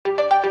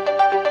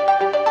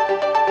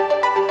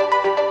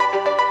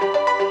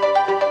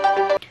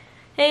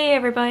Hey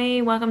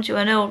everybody, welcome to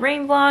a new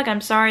reading vlog.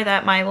 I'm sorry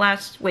that my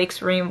last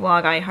week's reading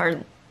vlog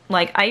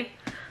I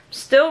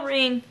still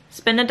reading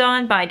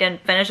Spinathon, but I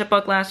didn't finish a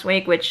book last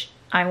week, which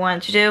I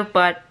wanted to do,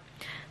 but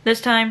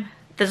this time,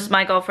 this is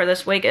my goal for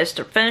this week, is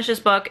to finish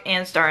this book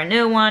and start a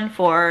new one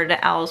for the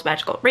O.W.L.s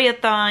Magical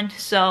Readathon.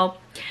 So,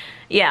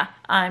 yeah,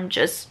 I'm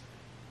just...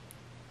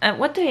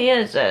 what day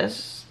is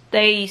this?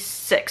 Day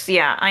 6,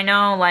 yeah. I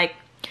know,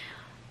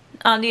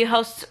 the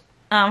host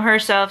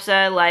herself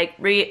said,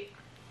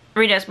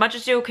 read as much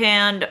as you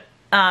can,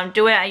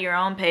 do it at your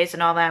own pace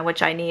and all that,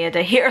 which I needed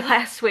to hear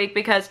last week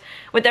because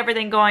with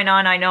everything going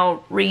on, I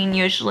know reading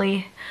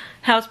usually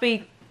helps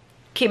me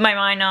keep my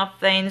mind off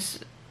things,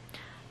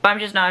 but I'm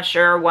just not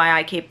sure why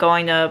I keep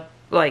going to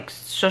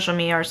social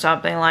media or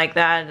something like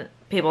that.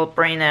 People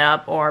bring it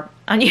up or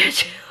on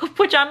YouTube,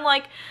 which I'm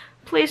like,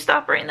 please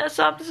stop bringing this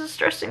up. This is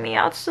stressing me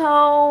out.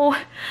 So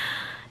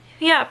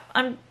yeah,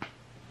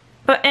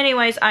 but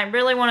anyways, I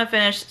really want to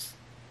finish.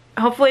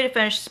 Hopefully to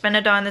finish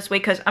Spinathon this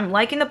week because I'm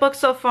liking the book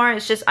so far.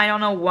 It's just I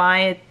don't know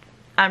why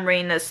I'm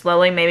reading this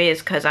slowly. Maybe it's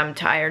because I'm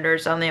tired or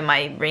something.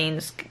 My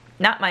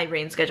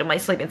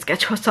sleeping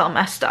schedule is all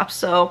messed up.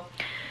 So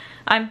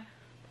I'm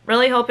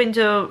really hoping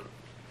to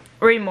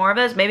read more of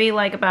this. Maybe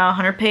about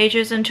 100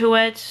 pages into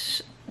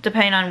it,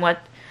 depending on what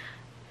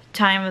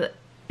time of the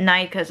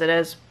night, because it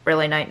is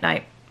really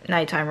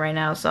nighttime right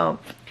now. So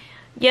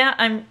yeah,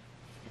 I'm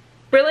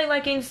really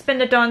liking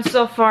Spinathon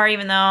so far,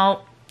 even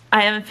though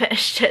I haven't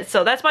finished it.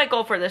 So that's my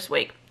goal for this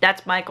week.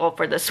 That's my goal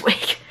for this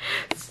week.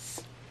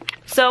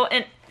 So,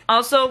 and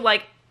also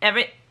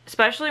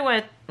especially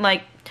with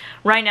right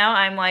now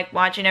I'm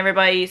watching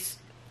everybody's,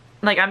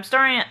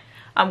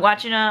 I'm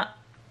watching a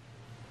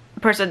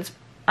person's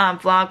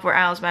vlog for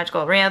O.W.L.s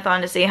Magical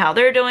Readathon to see how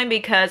they're doing,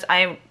 because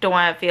I don't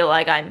want to feel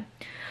like I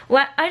don't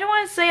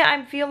want to say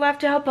I feel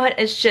left out, but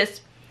it's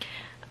just,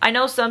 I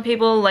know some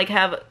people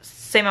have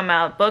same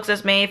amount of books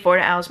as me for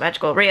the O.W.L.s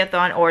Magical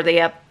Readathon, or they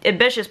have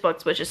ambitious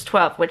books, which is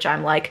 12, which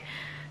I'm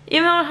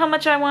even though how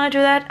much I want to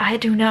do that, I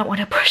do not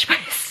want to push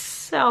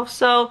myself.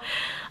 So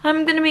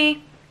I'm gonna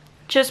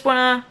just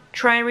want to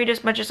try and read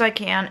as much as I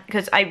can,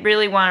 because I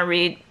really want to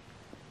read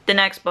the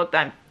next book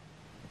that I'm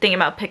thinking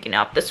about picking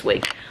up this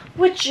week,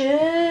 which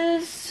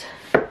is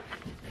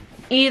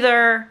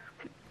either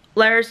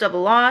Letters of a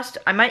Lost.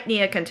 I might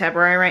need a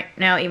contemporary right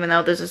now, even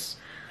though this is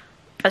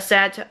a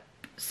sad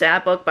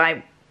book, but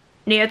I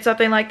needed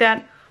something like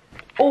that,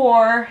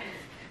 or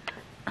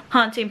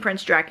Haunting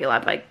Prince Dracula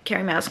by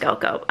Carrie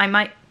Mascalco. I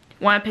might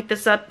want to pick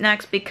this up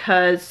next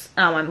because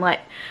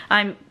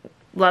I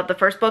love the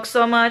first book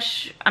so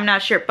much. I'm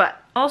not sure,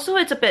 but also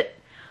it's a bit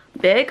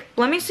big.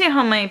 Let me see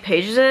how many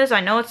pages it is.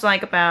 I know it's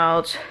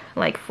about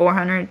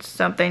 400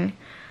 something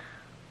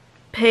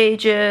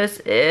pages.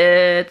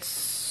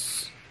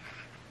 It's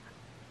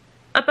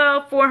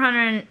about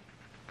 400.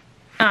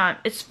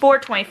 It's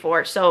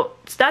 424, so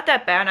it's not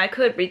that bad. I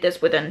could read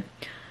this within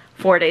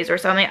 4 days or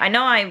something. I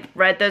know I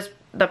read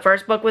the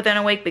first book within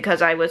a week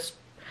because I was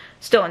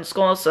still in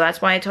school, so that's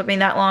why it took me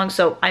that long.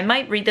 So I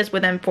might read this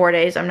within 4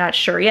 days. I'm not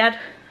sure yet.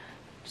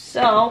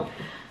 So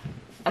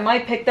I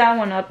might pick that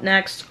one up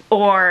next,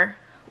 or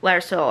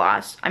Letters to the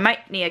Lost. I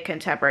might need a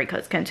contemporary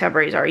because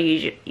contemporaries are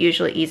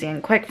usually easy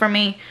and quick for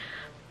me,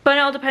 but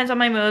it all depends on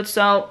my mood.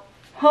 So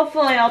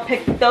hopefully I'll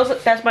pick those.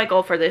 That's my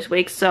goal for this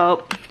week.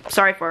 So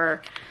sorry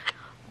for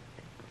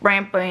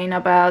rambling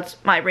about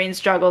my reading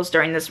struggles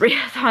during this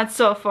readathon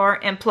so far,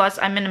 and plus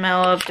I'm in the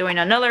middle of doing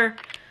another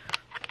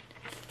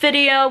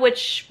video,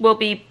 which will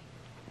be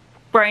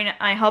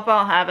I hope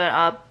I'll have it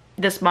up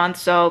this month.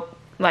 So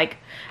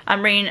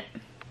I'm in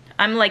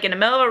the middle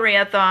of a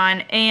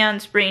readathon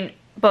and reading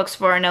books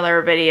for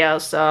another video,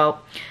 so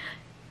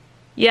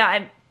yeah,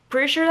 I'm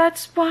pretty sure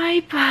that's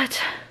why. But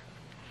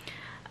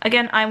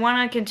again, I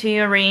want to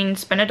continue reading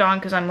Spinathon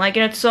because I'm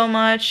liking it so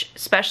much,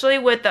 especially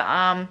with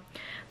the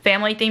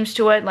family themes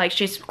to it.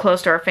 She's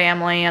close to her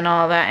family and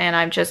all that, and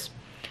I just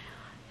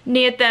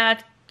need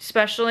that.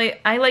 Especially,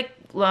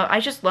 I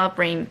just love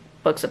reading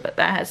books that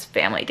has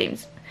family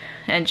themes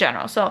in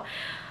general. So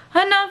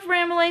enough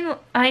rambling.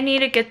 I need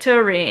to get to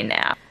reading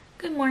now.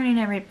 Good morning,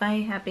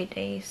 everybody. Happy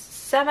day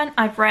 7.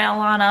 I've read a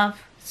lot of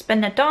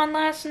Spinathon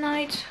last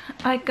night.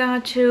 I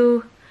got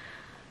to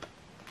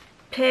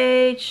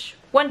page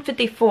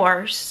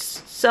 154,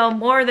 so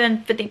more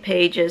than 50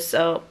 pages.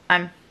 So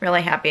I'm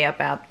really happy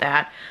about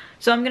that.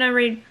 So I'm gonna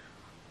read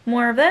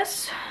more of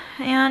this,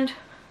 and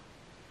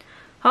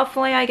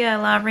hopefully I get a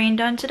lot of reading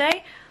done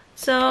today.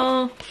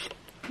 So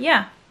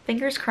yeah,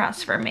 fingers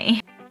crossed for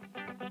me.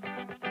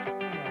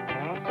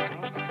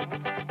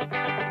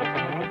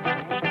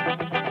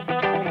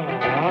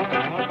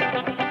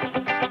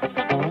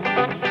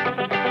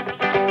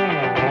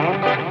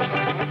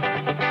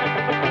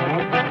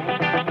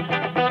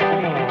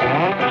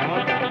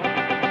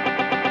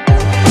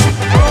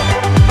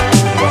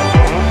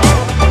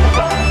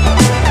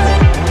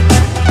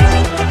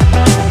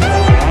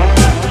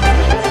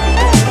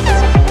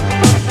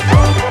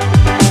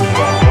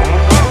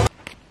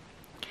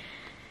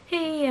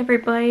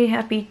 Everybody,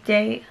 happy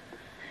day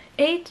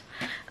 8.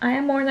 I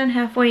am more than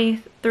halfway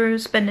through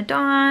Spin the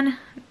Dawn.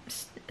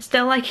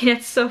 Still liking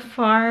it so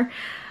far.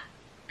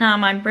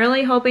 I'm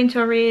really hoping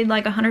to read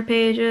like 100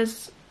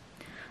 pages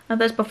of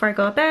this before I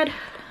go to bed.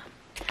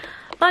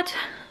 But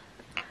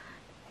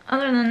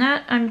other than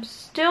that, I'm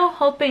still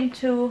hoping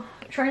to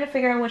try to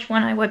figure out which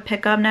one I would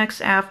pick up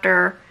next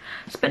after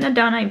Spin the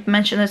Dawn. I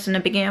mentioned this in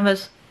the beginning of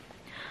this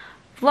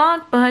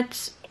vlog,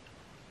 but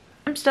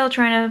I'm still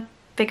trying to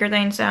figure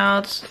things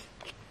out.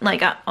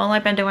 Like all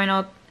I've been doing,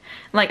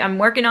 I'm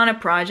working on a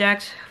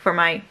project for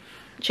my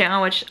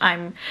channel, which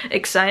I'm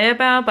excited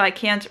about, but I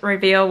can't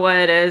reveal what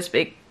it is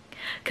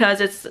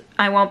because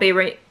I won't be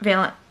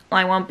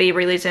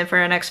releasing it for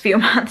the next few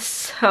months.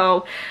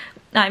 So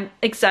I'm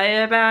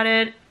excited about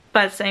it,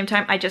 but at the same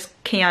time I just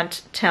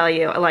can't tell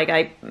you. Like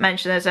I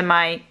mentioned this in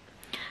my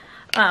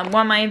one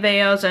of my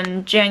videos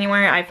in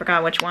January, I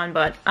forgot which one,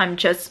 but I'm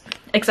just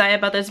excited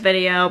about this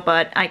video,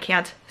 but I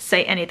can't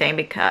say anything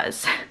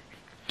because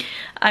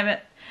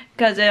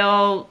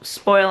it'll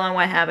spoil on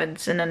what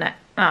happens in the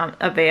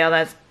a video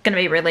that's gonna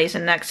be released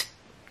in the next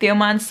few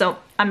months. So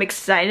I'm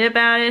excited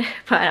about it,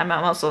 but I'm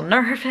also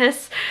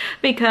nervous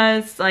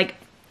because like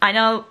I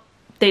know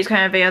these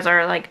kind of videos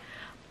are like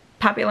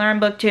popular on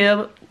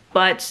BookTube,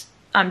 but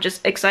I'm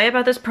just excited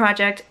about this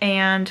project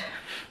and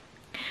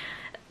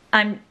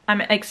I'm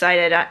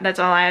excited. That's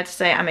all I have to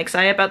say. I'm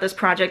excited about this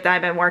project that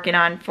I've been working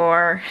on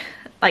for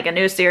like a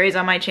new series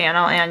on my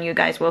channel, and you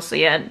guys will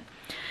see it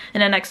in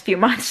the next few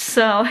months.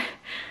 So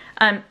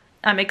I'm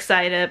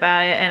excited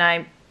about it, and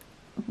I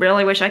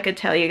really wish I could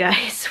tell you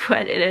guys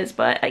what it is,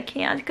 but I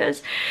can't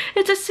because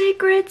it's a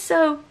secret.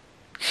 So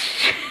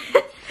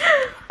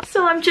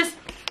so I'm just,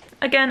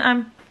 again,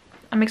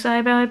 I'm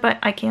excited about it, but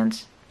I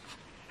can't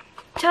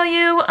tell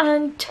you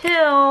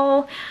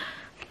until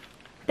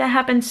that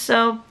happens.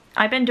 So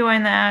I've been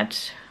doing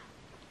that.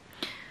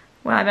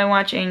 Well, I've been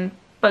watching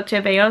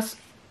BookTube videos,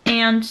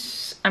 and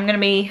I'm gonna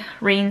be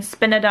reading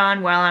Spin the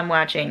Dawn while I'm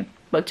watching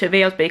BookTube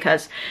videos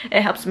because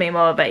it helps me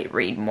motivate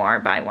read more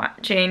by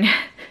watching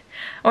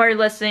or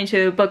listening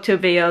to BookTube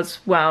videos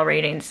while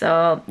reading.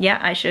 So yeah,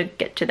 I should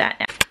get to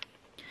that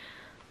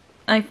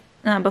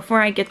now. Before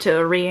I get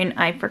to reading,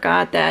 I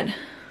forgot that a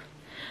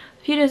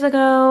few days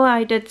ago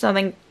I did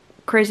something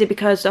crazy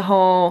because the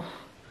whole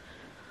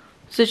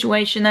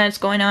situation that's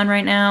going on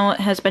right now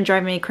has been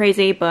driving me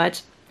crazy,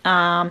 but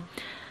I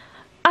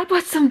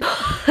bought some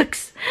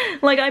books.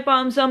 Like I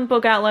bought some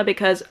Book Outlet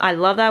because I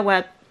love that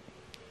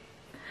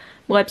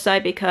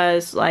website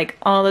because like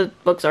all the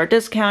books are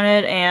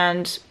discounted,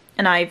 and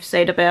I've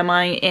saved a bit of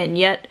money, and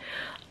yet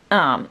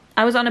I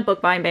was on a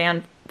book buying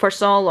ban for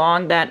so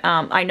long that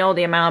I know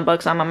the amount of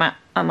books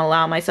I'm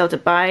allowing myself to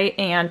buy,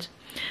 and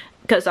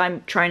because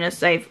I'm trying to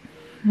save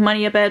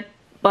money a bit,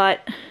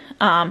 but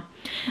I'm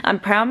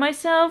proud of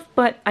myself,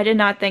 but I did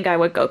not think I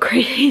would go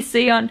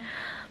crazy on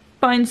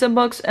buying some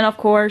books. And of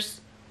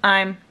course,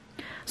 I'm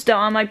still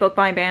on my book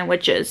buying ban,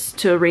 which is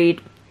to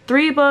read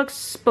 3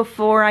 books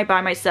before I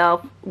buy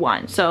myself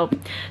one. So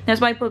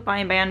that's my book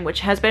buying ban,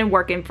 which has been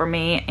working for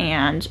me,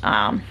 and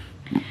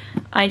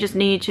I just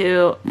need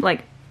to,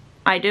 like,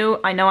 I know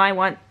I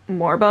want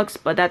more books,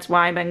 but that's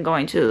why I've been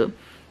going to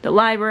the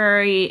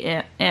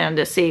library and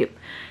to see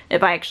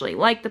if I actually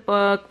like the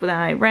book that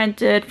I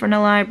rented from the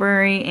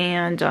library,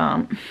 and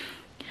of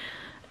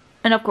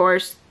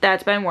course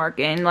that's been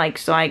working, like,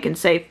 so I can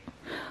save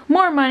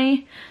more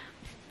money.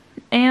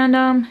 And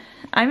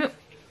I'm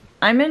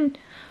in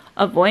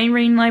avoiding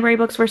reading library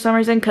books for some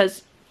reason,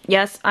 because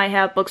yes, I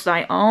have books that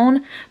I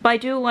own, but I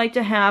do like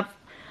to have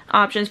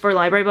options for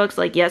library books.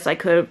 Like, yes, I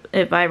could,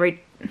 if I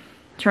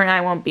return,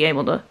 I won't be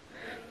able to,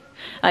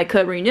 I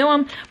could renew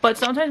them, but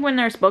sometimes when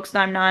there's books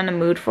that I'm not in the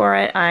mood for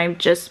it, I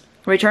just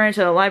return it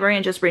to the library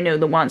and just renew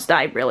the ones that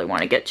I really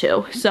want to get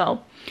to.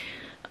 So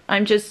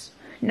I'm just,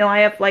 I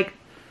have like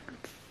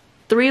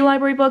 3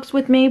 library books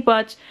with me,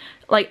 but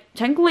like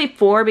technically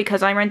 4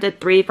 because I rented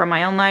 3 from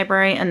my own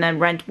library and then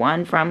rent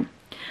 1 from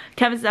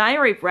Kevin's. I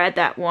already read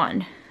that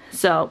one.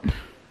 So,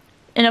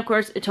 and of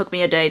course it took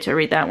me a day to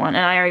read that one,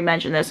 and I already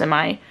mentioned this in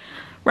my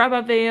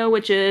wrap-up video,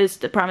 which is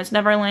The Promised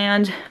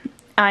Neverland.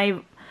 I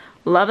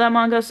love that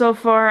manga so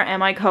far, and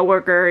my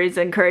coworker is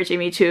encouraging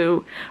me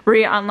to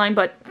read online,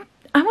 but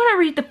I want to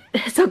read the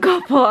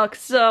physical book.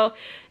 So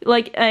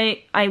like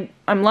I'm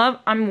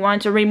wanting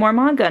to read more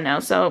manga now,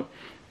 so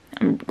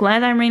I'm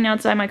glad I'm reading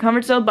outside my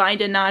comfort zone, but I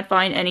did not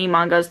find any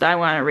mangas that I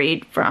want to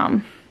read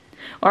from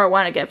or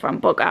want to get from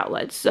book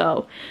outlets.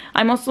 So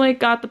I mostly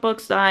got the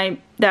books that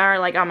are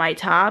like on my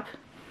top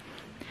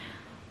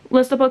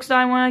list of books that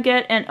I want to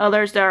get, and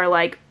others that are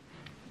like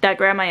that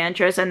grab my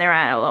interest and they're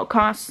at a low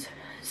cost.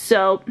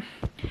 So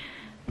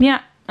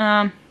yeah,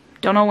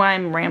 don't know why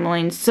I'm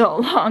rambling so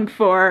long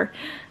for,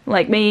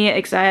 like, me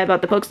excited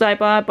about the books that I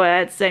bought, but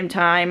at the same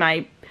time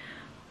I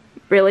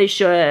really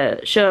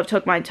should have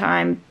took my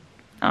time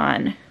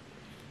on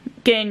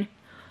getting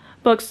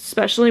books,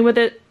 especially with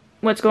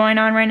what's going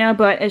on right now.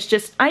 But it's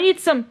just, I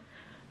need some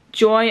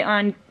joy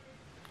on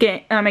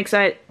I'm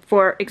excited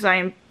for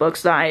exciting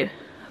books that I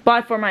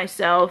bought for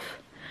myself,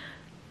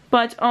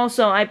 but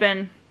also I've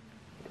been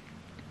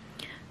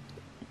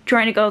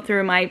trying to go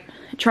through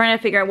trying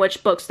to figure out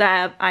which books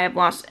that I have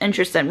lost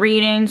interest in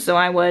reading, so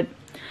I would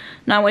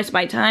not waste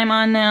my time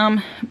on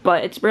them.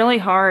 But it's really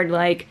hard,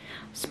 like,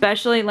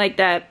 especially like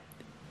that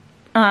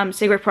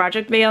secret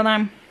project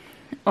video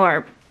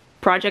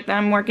project that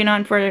I'm working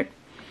on for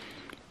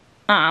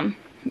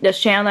this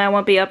channel that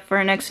won't be up for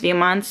the next few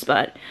months.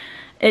 But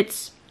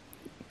it's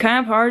kind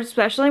of hard,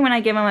 especially when I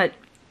give them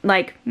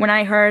when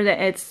I heard that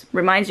it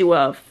reminds you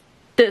of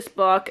this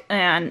book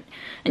and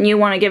you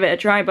want to give it a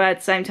try, but at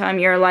the same time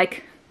you're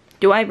like,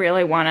 do I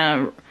really want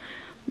to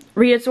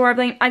read it, sort of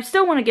thing. I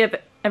still want to give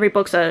every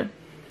book a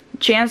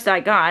chance that I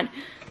got.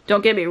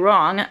 Don't get me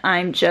wrong.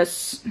 I'm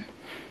just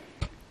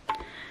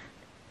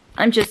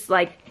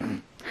like,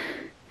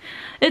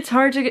 it's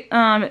hard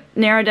to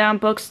narrow down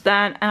books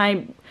that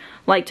I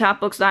like, top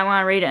books that I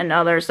want to read, and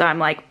others that I'm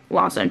like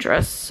lost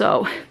interest.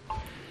 So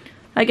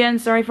again,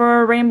 sorry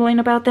for rambling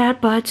about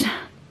that, but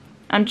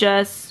I'm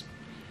just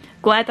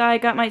glad that I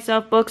got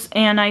myself books,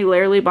 and I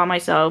literally bought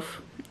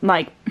myself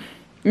like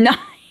 9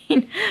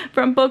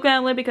 from Book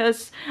Outlet,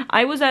 because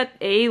I was at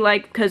A,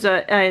 like, because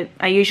I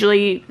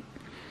usually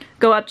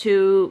go up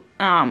to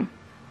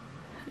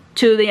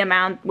the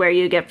amount where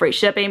you get free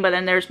shipping, but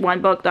then there's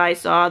one book that I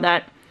saw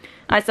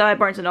at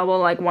Barnes & Noble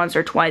like once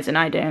or twice, and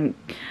I didn't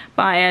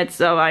buy it,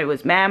 so I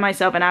was mad at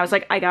myself, and I was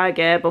like, I gotta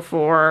get it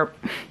before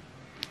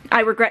I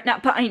regret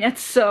not buying it.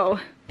 So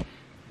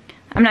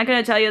I'm not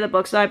gonna tell you the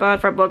books that I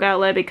bought from Book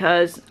Outlet,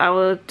 because I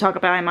will talk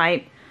about it in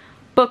my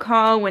book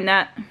haul when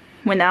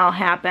that'll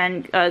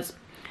happen, because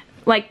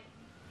like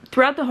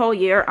throughout the whole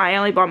year I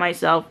only bought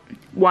myself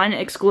one,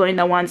 excluding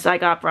the ones I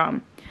got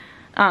from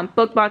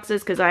book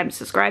boxes, because I'm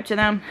subscribed to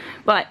them.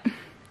 But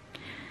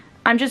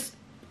I'm just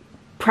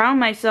proud of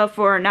myself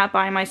for not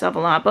buying myself a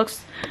lot of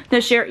books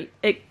this year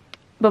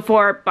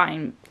before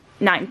buying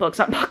 9 books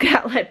on Book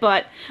Outlet.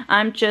 But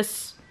I'm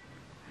just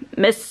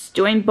miss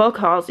doing book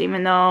hauls,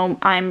 even though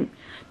I'm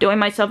doing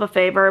myself a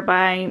favor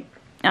by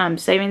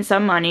saving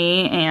some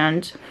money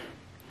and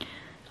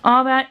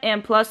all that.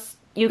 And plus,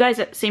 you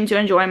guys seem to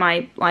enjoy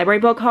my library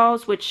book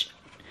hauls, which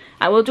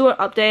I will do an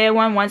updated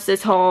one once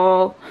this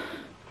whole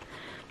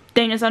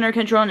thing is under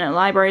control and the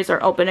libraries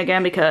are open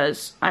again,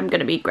 because I'm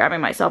going to be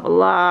grabbing myself a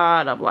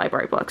lot of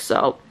library books.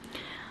 So,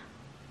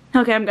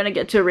 okay, I'm going to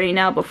get to reading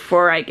now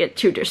before I get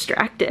too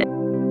distracted.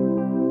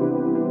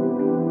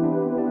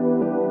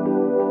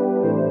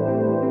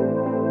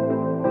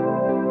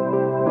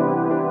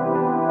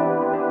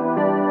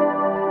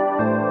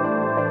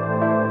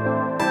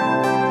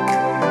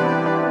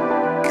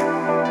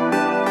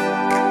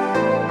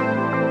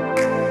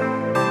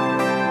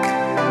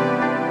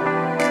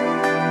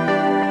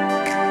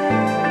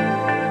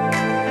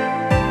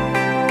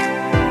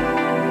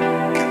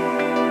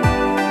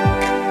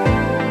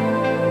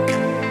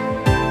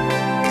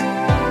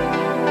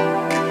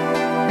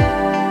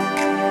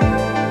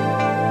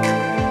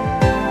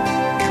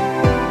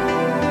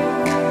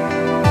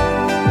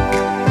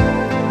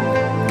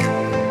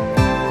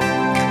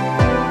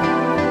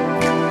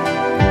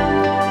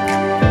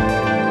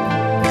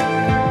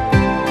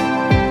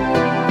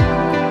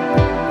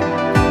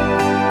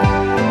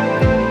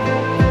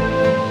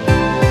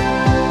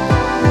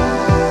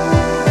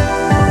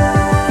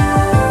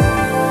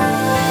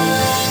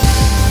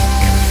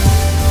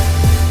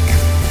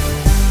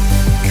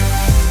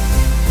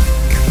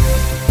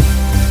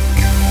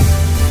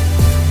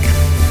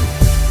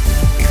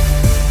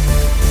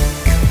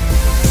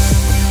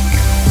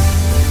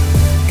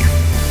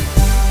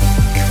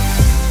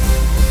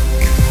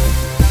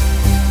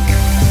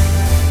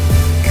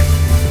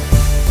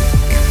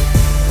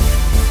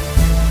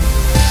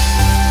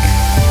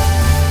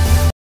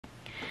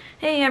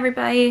 Hey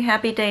everybody,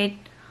 happy day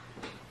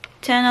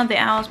 10 of the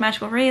O.W.L.s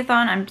Magical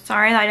Readathon. I'm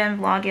sorry that I didn't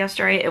vlog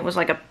yesterday. It was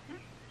like a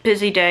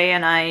busy day,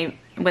 and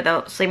with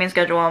the sleeping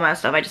schedule and all that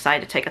stuff, I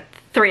decided to take a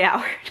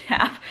 3-hour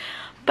nap.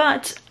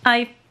 But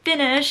I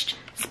finished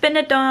Spin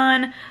the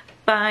Dawn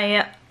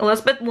by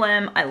Elizabeth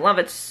Lim. I love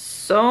it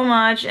so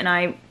much, and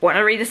I want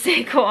to read the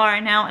sequel right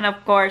now. And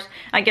of course,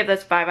 I give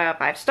this 5 out of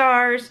 5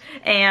 stars.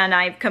 And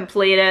I've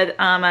completed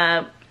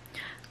a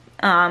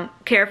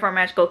Care for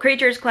Magical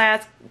Creatures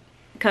class,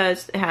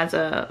 because it has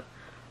a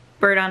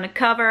bird on the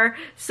cover.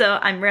 So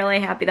I'm really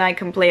happy that I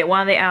completed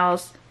one of the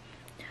O.W.L.s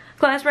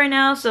class right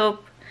now. So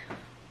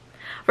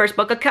first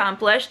book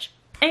accomplished.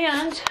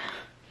 And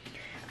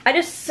I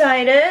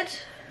decided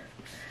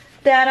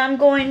that I'm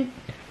going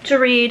to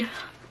read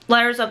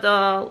Letters of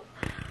the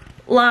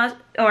Lost,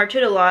 or To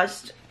the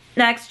Lost,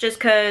 next, just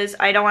because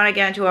I don't want to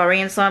get into a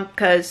reading slump,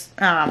 because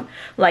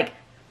like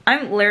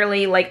I'm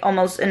literally like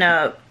almost in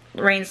a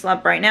reading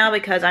slump right now,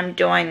 because I'm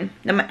doing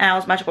the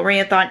O.W.L.s Magical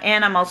Readathon,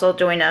 and I'm also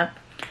doing a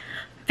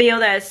video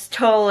that is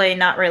totally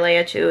not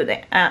related to the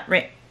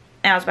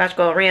O.W.L.s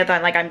Magical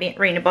Readathon. Like, I'm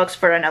reading books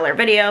for another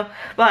video,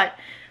 but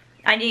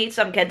I need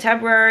some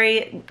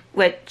contemporary,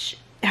 which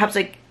helps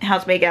me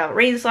get out of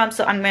reading slump.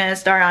 So I'm gonna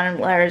start on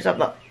Letters of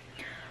the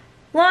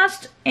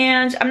Lost,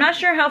 and I'm not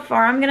sure how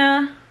far I'm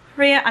gonna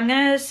read. I'm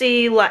gonna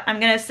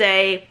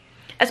say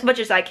as much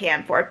as I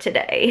can for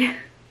today.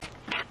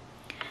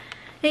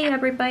 Hey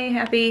everybody,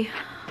 happy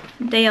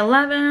day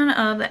 11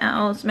 of the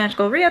O.W.L.s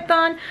Magical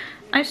Readathon.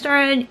 I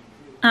started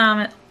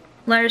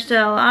Letters to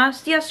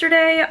O.W.L.s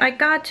yesterday. I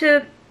got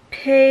to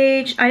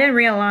page, I didn't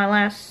read a lot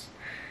last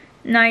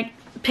night,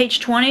 page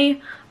 20,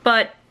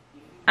 but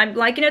I'm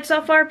liking it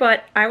so far,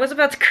 but I was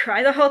about to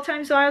cry the whole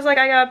time, so I was like,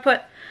 I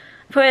gotta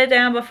put it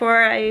down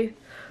before I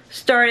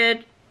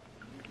started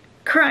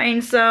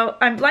crying. So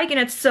I'm liking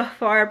it so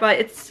far,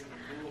 but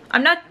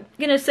I'm not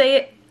gonna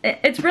say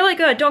it's really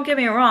good, don't get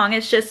me wrong,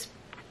 it's just,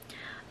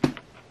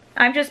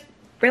 I'm just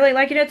really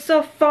liking it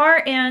so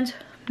far, and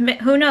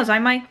who knows, I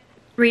might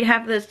read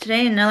half of this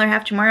today and another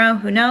half tomorrow,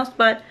 who knows,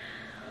 but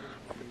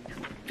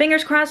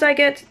fingers crossed I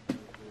get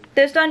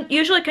this done.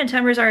 Usually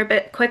contemporaries are a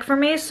bit quick for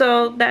me,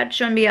 so that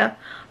shouldn't be a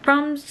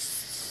problem,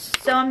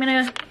 so I'm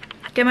gonna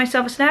get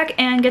myself a snack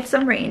and get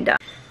some reading done.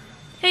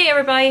 Hey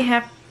everybody,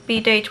 happy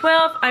day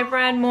 12. I've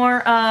read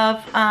more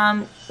of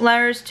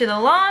Letters to the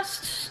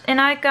Lost, and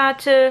I got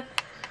to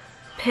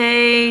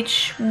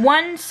page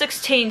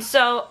 116,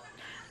 so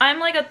I'm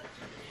like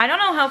I don't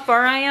know how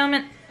far I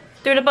am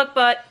through the book,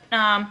 but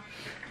I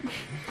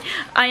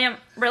am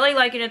really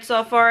liking it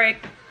so far. It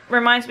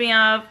reminds me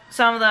of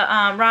some of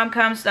the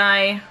rom-coms that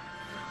I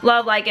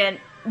love, like in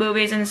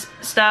movies and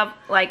stuff,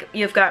 like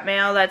You've Got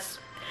Mail. That's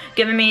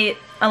giving me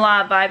a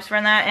lot of vibes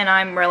from that, and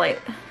I'm really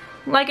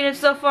liking it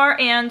so far.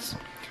 And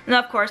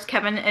of course,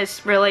 Kevin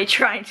is really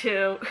trying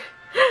to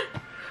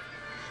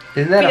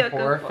Isn't that a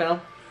horror film?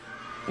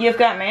 You've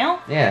Got Mail?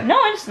 Yeah. No,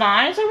 it's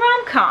not. It's a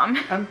rom-com.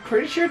 I'm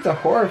pretty sure it's a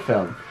horror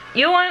film.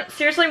 You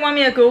seriously want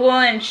me to Google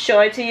and show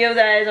it to you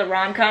that it's a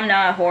rom-com,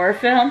 not a horror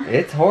film?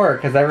 It's horror,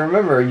 because I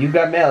remember You've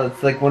Got Mail.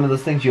 It's like one of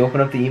those things you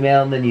open up the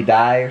email and then you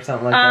die or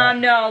something like that.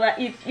 No,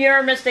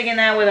 you're mistaking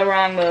that with a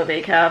wrong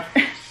movie, Kev.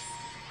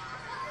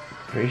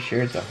 Pretty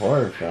sure it's a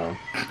horror film.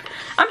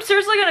 I'm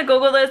seriously gonna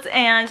Google this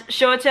and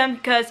show it to him,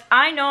 because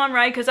I know I'm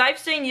right, because I've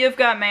seen You've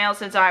Got Mail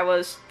since I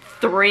was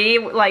 3.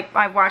 Like,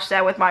 I watched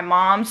that with my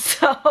mom,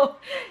 so...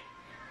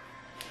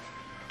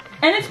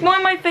 And it's one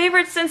of my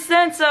favorites since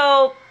then,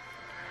 so...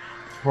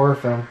 Horror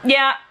film.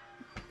 Yeah,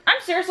 I'm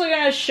seriously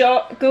gonna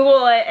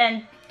Google it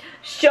and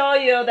show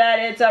you that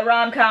it's a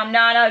rom-com,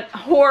 not a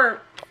horror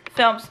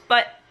film.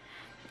 But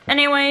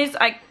anyways,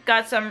 I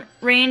got some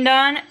reading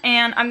done,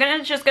 and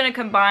I'm just gonna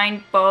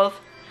combine both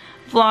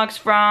vlogs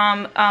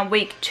from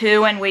week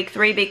 2 and week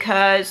 3,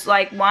 because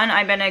like one,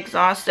 I've been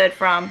exhausted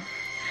from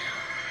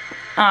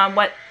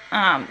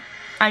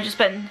I've just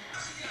been.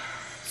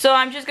 So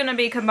I'm just gonna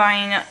be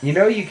combining. You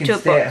know, you can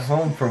stay at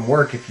home from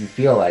work if you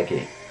feel like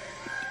it.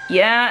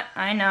 Yeah,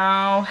 I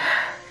know.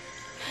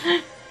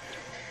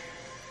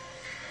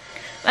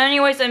 But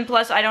anyways, and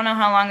plus, I don't know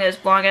how long this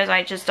vlog is.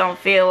 I just don't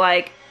feel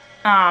like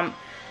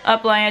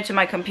uploading it to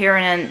my computer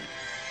and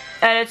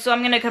edit. So I'm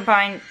going to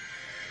combine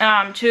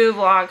 2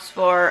 vlogs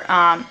for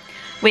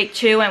week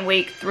 2 and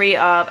week 3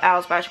 of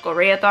O.W.L.s Magical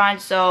Readathon.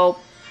 So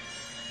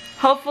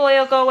hopefully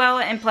it'll go well.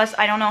 And plus,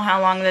 I don't know how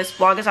long this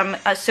vlog is. I'm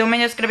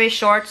assuming it's going to be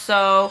short.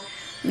 So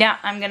yeah,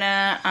 I'm going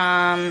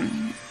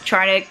to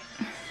try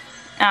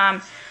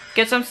to...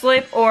 get some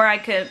sleep, or I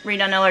could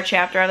read another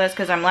chapter of this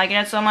because I'm liking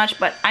it so much,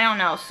 but I don't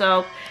know.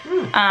 So,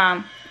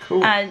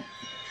 cool. I'm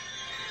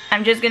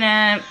just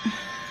gonna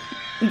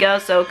go,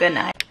 so good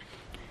night.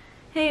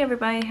 Hey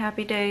everybody,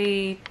 happy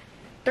day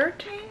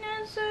 13,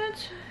 is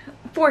it?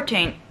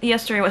 14.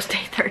 Yesterday was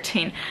day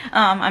 13.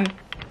 I'm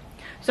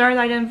sorry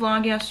that I didn't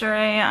vlog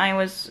yesterday. I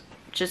was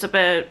just a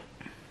bit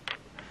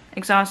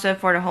exhausted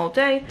for the whole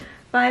day.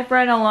 But I've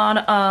read a lot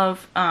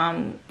of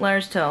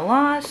Letters to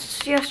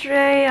O.W.L.s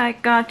yesterday. I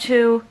got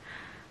to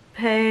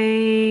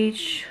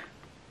page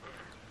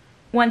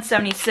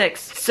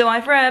 176. So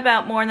I've read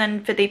about more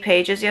than 50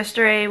 pages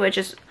yesterday, which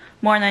is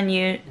more than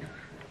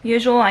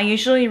usual. I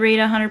usually read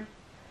 100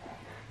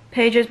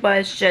 pages, but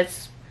it's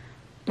just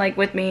like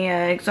with me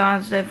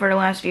exhausted for the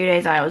last few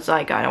days. I was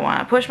like, I don't want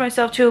to push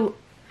myself too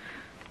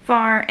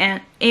far,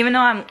 and even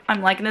though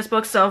I'm liking this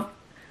book, so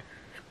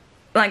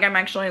like I'm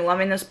actually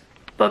loving this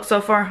book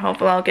so far.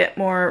 Hopefully I'll get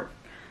more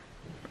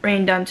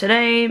reading done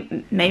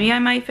today. Maybe I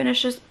might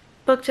finish this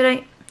book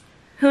today.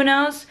 Who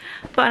knows?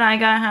 But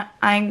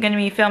I'm gonna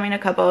be filming a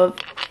couple of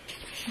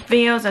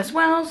videos as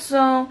well,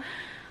 so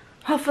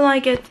hopefully I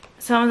get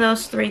some of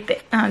those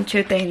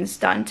 2 things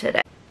done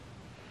today.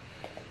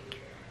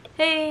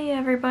 Hey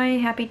everybody,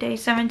 happy day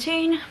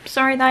 17.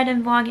 Sorry that I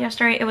didn't vlog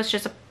yesterday. It was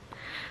just a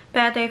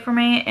bad day for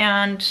me,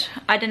 and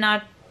I did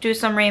not do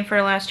some reading for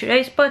the last 2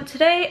 days. But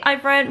today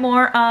I've read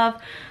more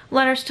of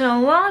Letters to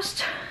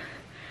O.W.L.s.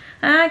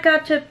 I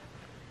got to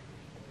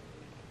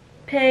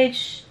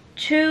page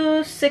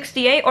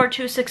 268 or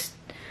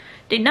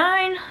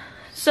 269.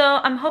 So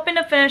I'm hoping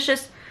to finish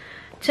this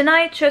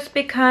tonight, just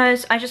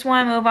because I just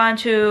want to move on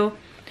to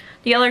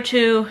the other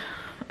 2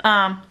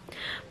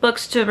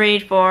 books to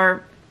read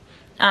for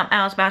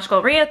O.W.L.s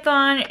Magical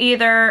Readathon.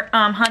 Either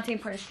Hunting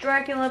Prince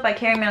Dracula by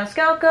Carrie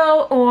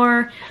Maniscalco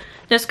or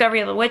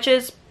Discovery of the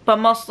Witches, but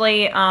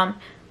mostly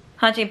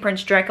Hunting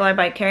Prince Dracula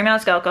by Carrie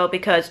Maniscalco,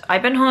 because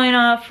I've been holding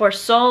off for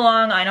so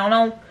long. I don't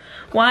know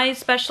why,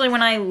 especially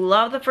when I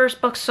love the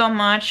first book so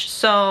much.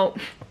 So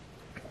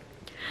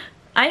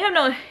I have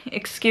no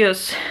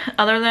excuse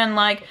other than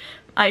like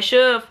I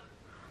should have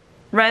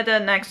read the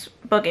next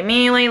book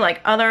immediately,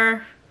 like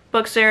other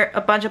books there,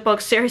 a bunch of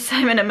book series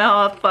I'm in the middle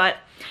of, but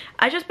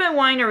I just been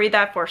wanting to read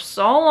that for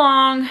so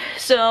long.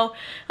 So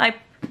but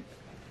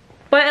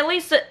at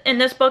least in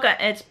this book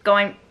it's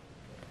going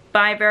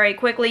by very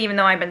quickly, even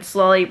though I've been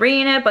slowly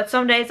reading it. But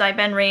some days I've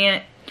been reading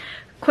it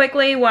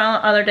quickly, while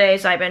other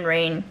days I've been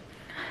reading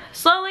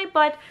slowly.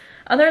 But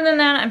other than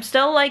that, I'm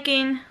still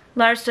liking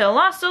Letters to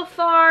O.W.L.s so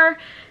far.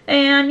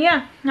 And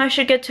yeah, I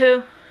should get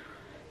to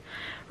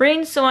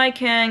reading so I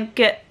can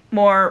get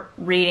more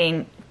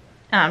reading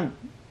done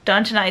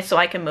tonight so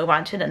I can move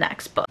on to the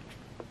next book.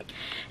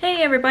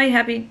 Hey everybody,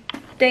 happy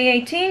day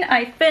 18.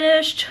 I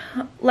finished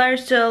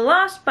Letters to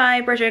O.W.L.s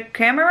by Bridget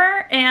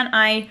Kammerer, and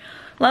I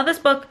love this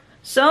book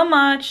so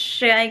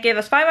much. I gave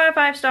us 5 out of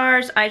 5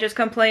 stars. I just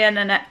completed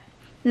the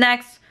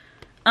next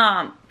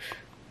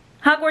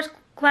Hogwarts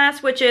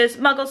class, which is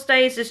Muggle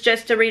Studies, is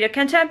just to read a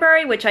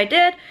contemporary, which I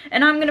did,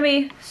 and I'm gonna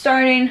be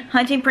starting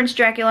Hunting Prince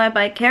Dracula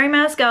by Carrie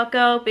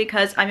Maniscalco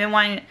because I've been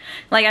wanting,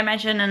 like I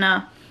mentioned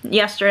in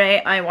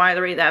yesterday, I wanted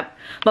to read that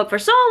book for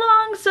so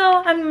long,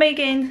 so I'm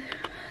making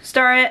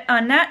start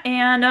on that,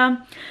 and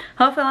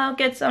hopefully I'll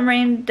get some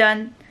reading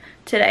done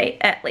today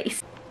at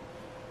least.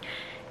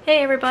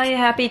 Hey everybody,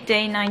 happy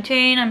day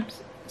 19. I'm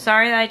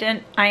sorry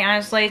that I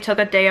honestly took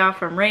a day off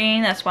from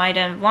reading. That's why I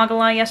didn't vlog a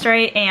lot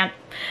yesterday, and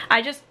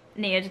I just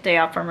needed a day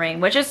off from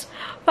reading, which is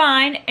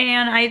fine,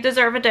 and I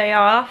deserve a day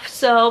off.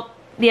 So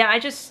yeah, I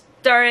just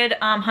started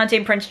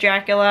Hunting Prince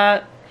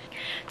Dracula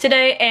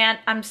today, and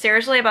I'm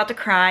seriously about to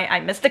cry. I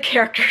miss the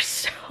characters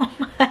so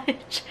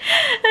much,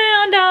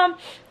 and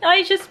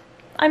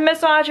I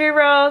miss Audrey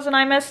Rose, and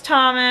I miss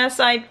Thomas.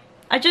 I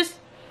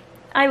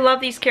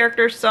love these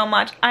characters so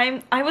much.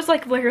 I was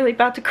like literally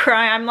about to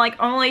cry. I'm like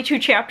only 2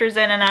 chapters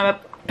in and I'm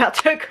about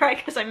to cry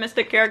because I missed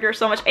the character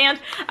so much. And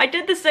I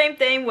did the same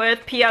thing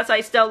with P.S.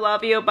 I Still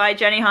Love You by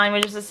Jenny Han,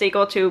 which is a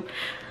sequel to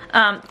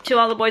All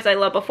the Boys I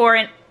Loved Before,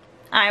 and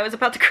I was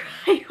about to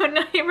cry when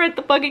I read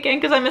the book again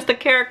because I missed the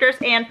characters.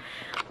 And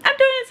I'm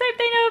doing the same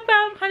thing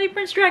about Hunting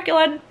Prince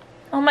Dracula, and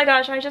oh my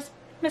gosh, I just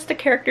missed the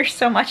characters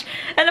so much.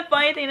 And the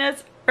funny thing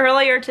is,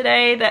 earlier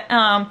today that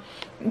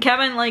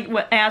Kevin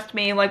asked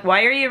me like,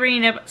 why are you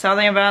reading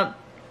something about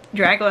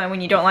Dracula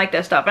when you don't like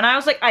this stuff? And I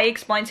was like, I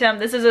explained to him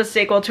this is a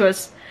sequel to a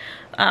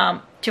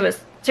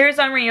series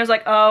I'm reading. He was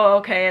like, oh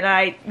okay, and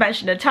I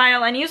mentioned the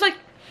title, and he was like,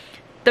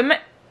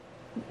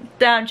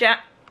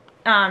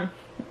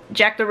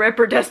 Jack the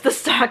Ripper does the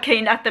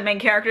stalking, not the main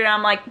character. And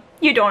I'm like,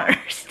 you don't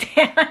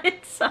understand.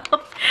 So I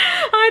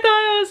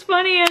thought it was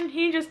funny, and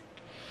he just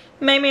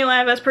made me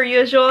laugh as per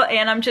usual,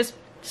 and I'm just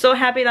so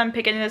happy that I'm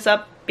picking this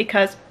up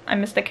because I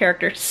miss the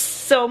characters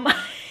so much.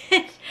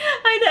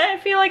 I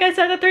feel like I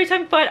said it 3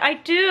 times, but I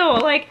do.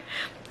 Like,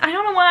 I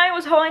don't know why I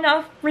was holding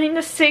off reading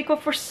the sequel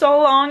for so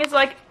long. It's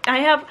like, I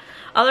have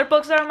other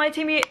books that are on my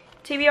TBR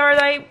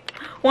that I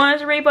wanted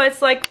to read, but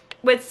it's like,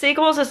 with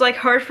sequels, it's like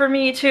hard for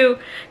me to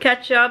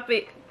catch up.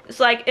 It's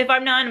like, if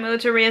I'm not in the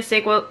mood to read a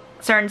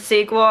certain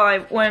sequel, I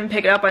wouldn't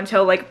pick it up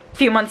until like a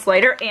few months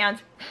later,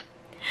 and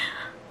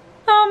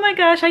oh my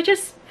gosh,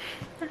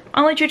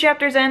 only 2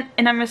 chapters in,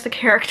 and I miss the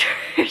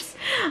characters.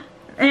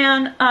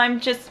 And I'm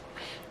just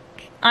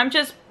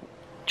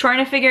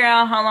trying to figure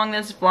out how long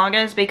this vlog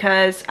is,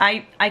 because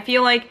I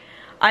feel like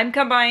I'm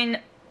combining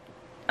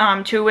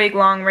 2 week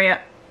long reading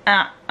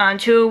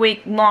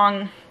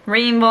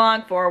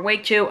vlog for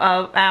week 2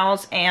 of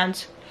O.W.L.s,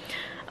 and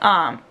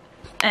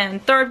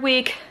 3rd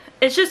week.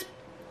 It's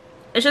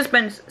just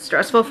been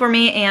stressful for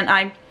me, and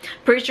I'm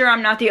pretty sure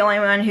I'm not the only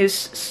one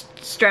who's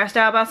stressed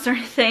out about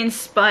certain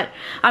things, but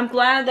I'm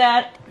glad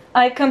that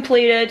I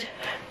completed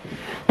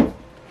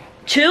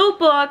 2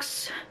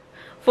 books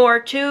for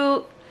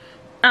 2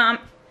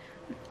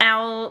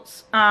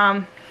 O.W.L.s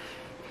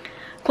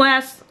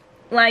class.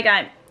 Like,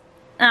 I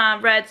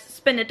read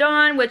Spin the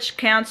Dawn, which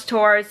counts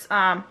towards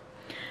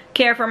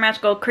Care for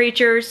Magical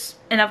Creatures,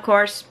 and of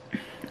course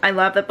I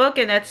love the book,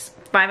 and it's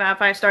 5 out of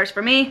 5 stars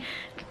for me.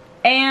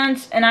 And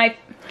I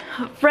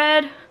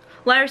read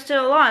Letters to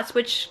O.W.L.s,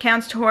 which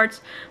counts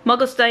towards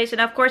Muggle Studies,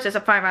 and of course it's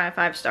a 5 out of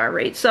 5 star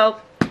read.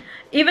 So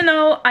even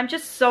though I'm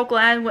just so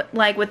glad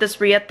with this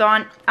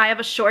readathon, I have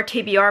a short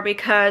TBR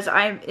because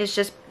it's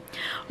just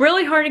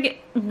really hard to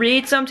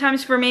read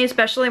sometimes for me,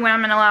 especially when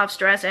I'm in a lot of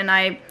stress, and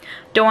I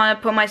don't want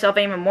to put myself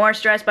even more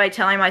stressed by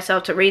telling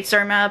myself to read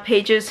certain amount of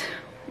pages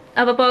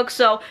of a book.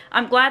 So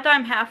I'm glad that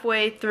I'm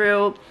halfway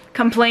through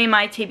completing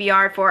my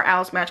TBR for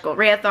O.W.L.s Magical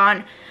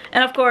Readathon.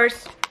 And of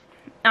course,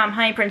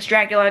 Hunting Prince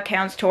Dracula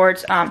counts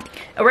towards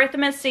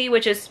arithmetic,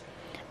 which is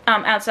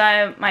outside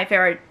of my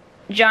favorite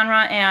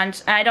genre,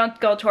 and I don't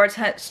go towards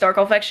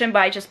historical fiction, but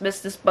I just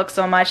miss this book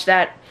so much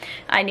that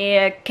I need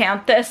to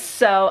count this.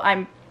 So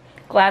I'm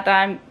glad that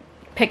I'm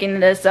picking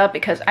this up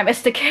because I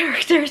miss the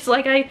characters,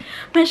 like I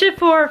mentioned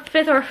for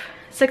 5th or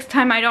 6th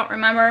time, I don't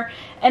remember.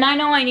 And I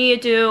know I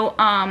need to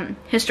do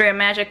History of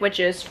Magic, which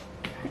is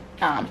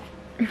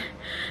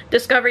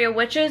Discovery of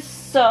Witches,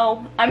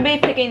 so I'm be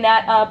picking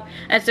that up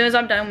as soon as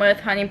I'm done with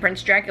Hunting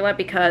Prince Dracula,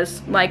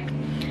 because like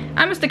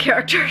I miss the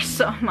characters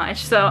so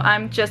much. So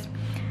I'm just,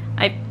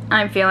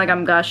 I feel like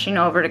I'm gushing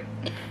over to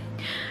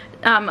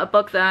a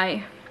book that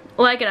I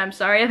like, and I'm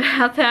sorry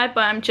about that,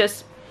 but I'm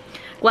just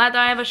glad that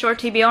I have a short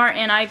TBR,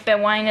 and I've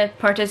been wanting to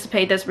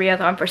participate this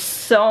readathon for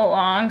so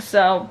long.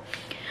 So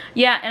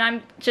yeah, and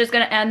I'm just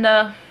gonna end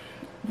the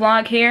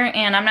vlog here,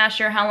 and I'm not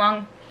sure how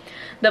long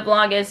the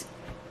vlog is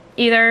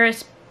either.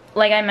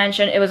 Like I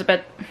mentioned, it was a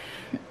bit,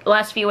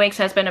 last few weeks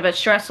has been a bit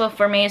stressful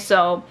for me,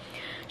 so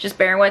just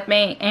bear with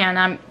me, and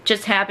I'm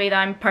just happy that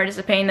I'm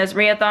participating in this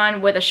readathon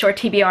with a short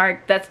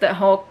TBR. That's the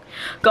whole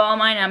goal of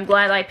mine. I'm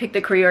glad I picked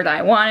the career that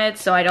I wanted,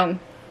 so I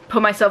don't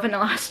put myself in a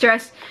lot of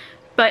stress.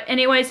 But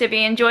anyways, if you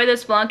enjoyed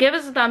this vlog, give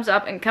us a thumbs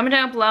up and comment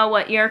down below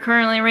what you're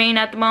currently reading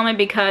at the moment,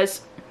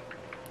 because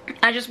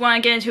I just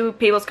want to get into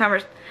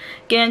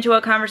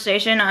a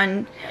conversation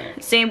on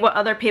seeing what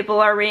other people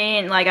are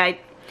reading. Like, I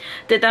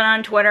did that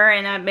on Twitter,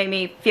 and that made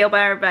me feel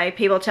better by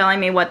people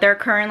telling me what they're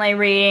currently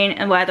reading,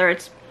 and whether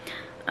it's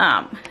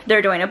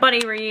they're doing a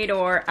buddy read,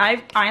 or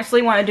I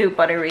honestly want to do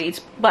buddy reads,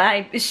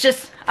 but it's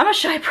just, I'm a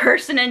shy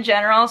person in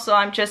general, so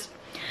I'm just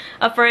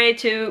afraid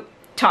to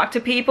talk to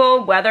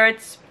people, whether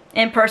it's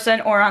in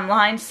person or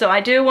online. So I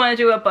do want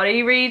to do a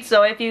buddy read,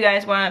 so if you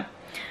guys want to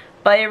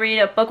buddy read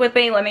a book with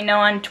me, let me know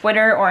on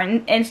Twitter or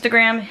on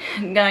Instagram.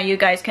 You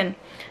guys can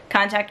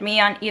contact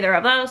me on either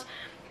of those.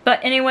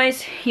 But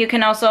anyways, you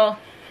can also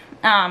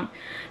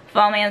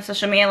follow me on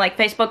social media like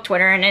Facebook,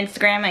 Twitter, and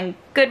Instagram, and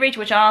Goodreads,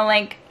 which I'll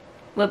link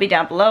will be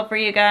down below for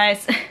you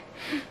guys.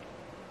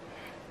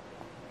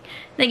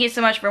 Thank you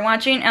so much for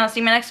watching, and I'll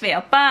see you in my next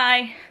video.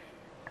 Bye!